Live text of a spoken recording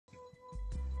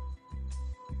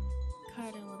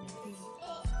Carter on the beat.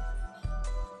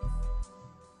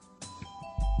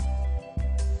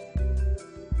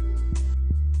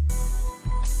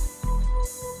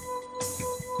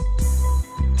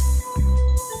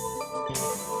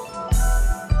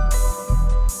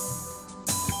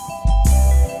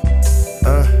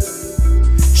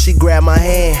 She grabbed my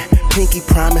hand, pinky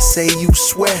promise, say you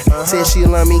swear. Said she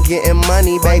love me getting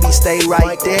money, baby, stay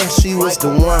right there. She was the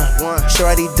one.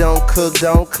 Shorty don't cook,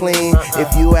 don't clean.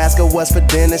 If you ask her what's for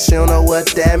dinner, she don't know what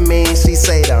that means. She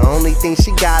say the only thing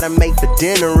she gotta make for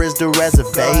dinner is the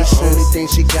reservations. Only thing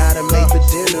she gotta make for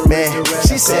dinner, man.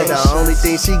 She said the only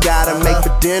thing she gotta make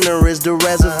for dinner is the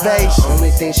reservations.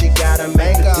 Only thing she gotta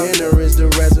make for dinner is the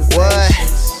reservations. What?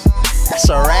 That's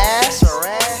her ass?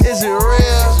 Is it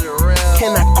real?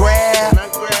 Can I grab?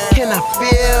 Can I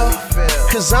feel?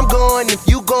 Cause I'm going, if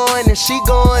you going, and she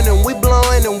going, and we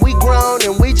blowing, and we grown,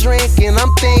 and we drinking. I'm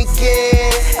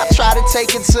thinking I try to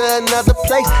take it to another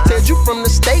place. Said you from the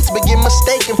States, but get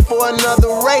mistaken for another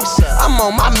race. I'm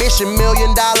on my mission, $1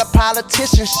 million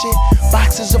politician shit.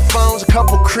 Boxes of phones, a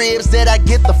couple cribs that I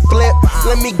get the flip.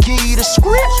 Let me give you the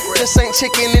script. This ain't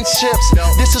chicken and chips.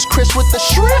 This is Chris with the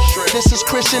shrimp. This is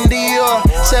Christian Dior.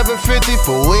 $750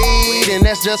 for weed, and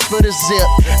that's just for the zip.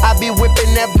 I be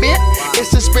whipping that bit.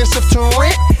 It's expensive to rent.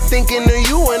 Thinking of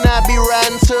you and I be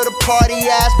riding to the party,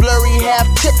 eyes blurry, half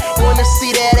tip. Wanna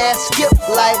see that ass skip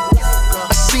like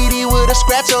a CD with a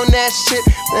scratch on that shit.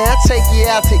 Man, I take you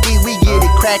out to eat, we get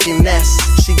it crackin'.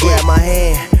 That's she grabbed my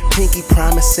hand. Pinky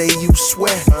promise, say you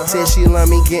swear. Said she love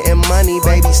me getting money,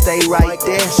 baby, stay right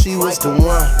there. She was the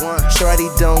one. Shorty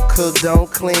don't cook,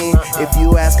 don't clean. If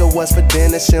you ask her what's for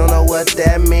dinner, she don't know what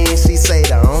that means. She say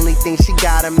the only thing she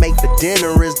gotta make for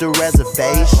dinner is the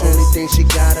reservations. Only thing she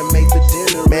gotta make for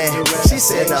dinner, man. She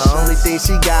said the only thing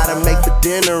she gotta make for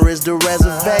dinner is the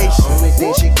reservations. Only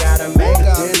thing she gotta make for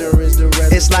dinner is the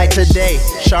reservations. It's like today,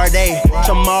 Sade,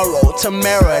 tomorrow,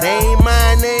 Tamara. They ain't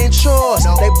mine, they ain't yours.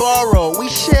 They borrow,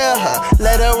 we share her.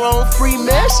 Let her on free,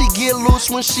 man. She get loose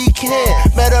when she can.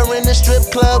 Met her in the strip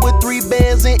club with 3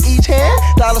 bands in each hand.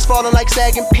 Dollars falling like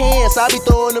sagging pants. I be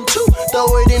throwing them too. Throw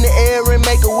it in the air and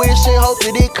make a wish and hope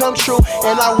that it come true.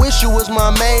 And I wish you was my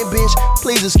main bitch.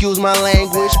 Please excuse my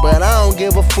language, but I don't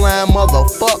give a flying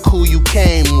motherfuck who you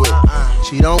came with.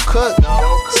 She don't cook,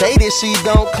 say that she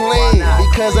don't clean,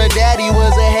 because her daddy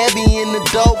was a heavy in the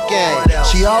dope game.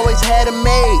 She always had a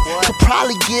maid, could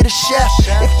probably get a chef.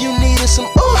 If you needed some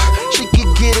she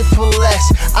could get it for less.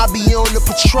 I be on the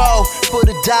patrol for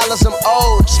the dollars I'm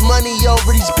owed. It's money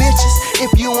over these bitches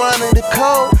if you wanted the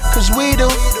code, cause we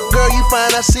do. Girl, you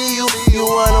fine, I see you. You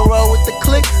wanna roll with the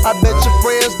clique? I bet your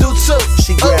friends do too.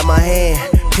 She grabbed my hand,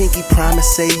 pinky promise,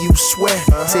 say you swear.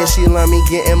 Said she love me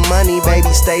getting money,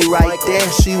 baby, stay right there.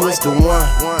 She was the one.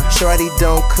 Shorty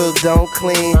don't cook, don't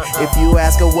clean. If you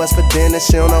ask her what's for dinner,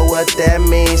 she don't know what that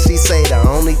means. She say the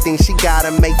only thing she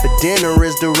gotta make for dinner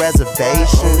is the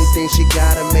reservations. Only thing she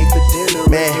gotta make for dinner,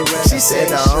 man. She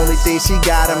said the only thing she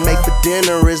gotta make for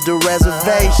dinner is the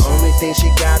reservations. Only thing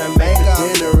she gotta make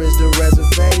for dinner is the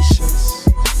reservations.